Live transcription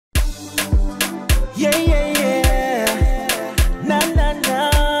Yeah, yeah, yeah. Na na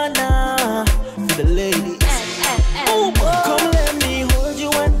na na. For the ladies. Ooh, come let me hold you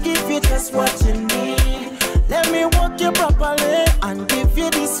and give you just what you need. Let me walk you properly and give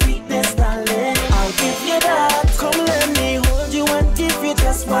you the sweetness, darling. I'll give you that. Come let me hold you and give you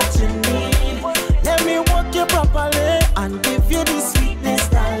just what you need. Let me walk you properly and give you the sweetness,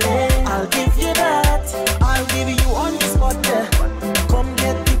 darling. I'll give you that. I'll give you on the spot there. Come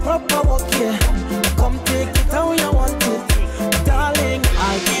get the proper walk here. Come take it how you want it, darling.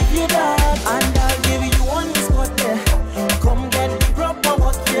 I'll give you that. And I'll give you on the spot there. Come get the proper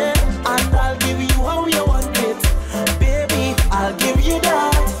walk here. And I'll give you how you want it, baby. I'll give you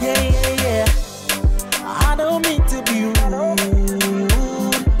that. Yeah, yeah, yeah. I don't mean to be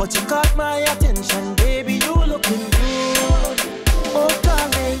rude, but you caught my attention, baby. You looking good. Oh,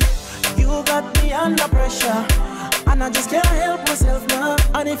 darling, you got me under pressure, and I just can't help myself now.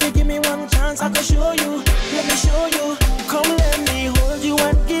 And if you give me one chance, I can show you. Let me show you. Come let me hold you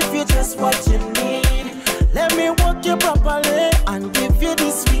and give you just what you need. Let me walk you properly and give you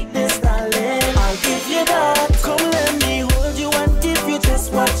the sweetness, darling. I'll give you that. Come let me hold you and give you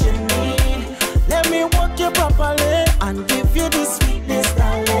just what you need. Let me walk you properly and give you the sweetness,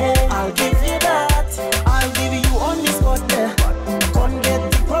 darling. I'll give you that. I'll give you on the spot there. Come get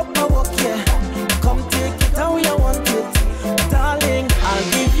the proper walk here. Come take it how you want it, darling.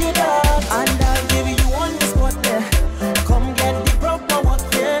 I'll give you that. And I'll give you on the spot there. Come get the proper walk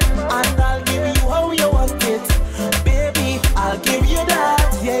here. And I'll give you how you want it, baby. I'll give you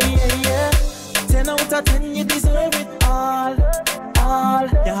that. Yeah, yeah, yeah. 10 out of 10, you deserve it all.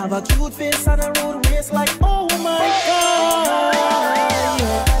 You have a cute face and a road waist like, oh my God.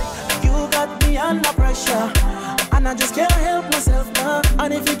 Yeah. You got me under pressure, and I just can't help myself now.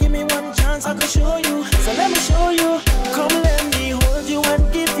 And if you give me one chance, I can show you. So let me show you. Come let me hold you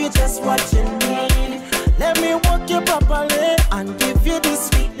and give you just what you need. Let me walk you properly and give you the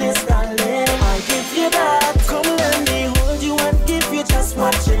sweetness, darling. I'll give you that. Come let me hold you and give you just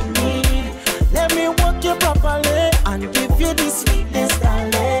what you need. Let me walk you properly and give you the sweetness,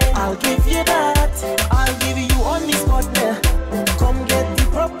 darling. I'll give you that. I'll give you on the spot there. Come get the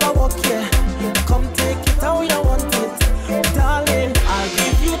proper walk here. Come take it how you want it, darling. I'll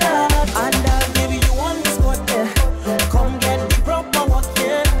give you that. And I'll give you on the spot there. Come get the proper walk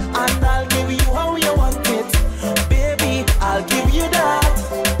here. And I'll give you how you want it, baby. I'll give you that.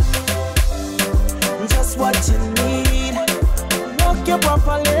 Just what you need. Walk you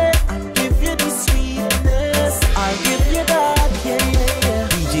properly and give you the sweetness. I'll give you that. Yeah, yeah, yeah.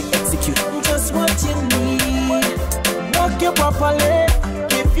 DJ execute. Just what you need. Walk you properly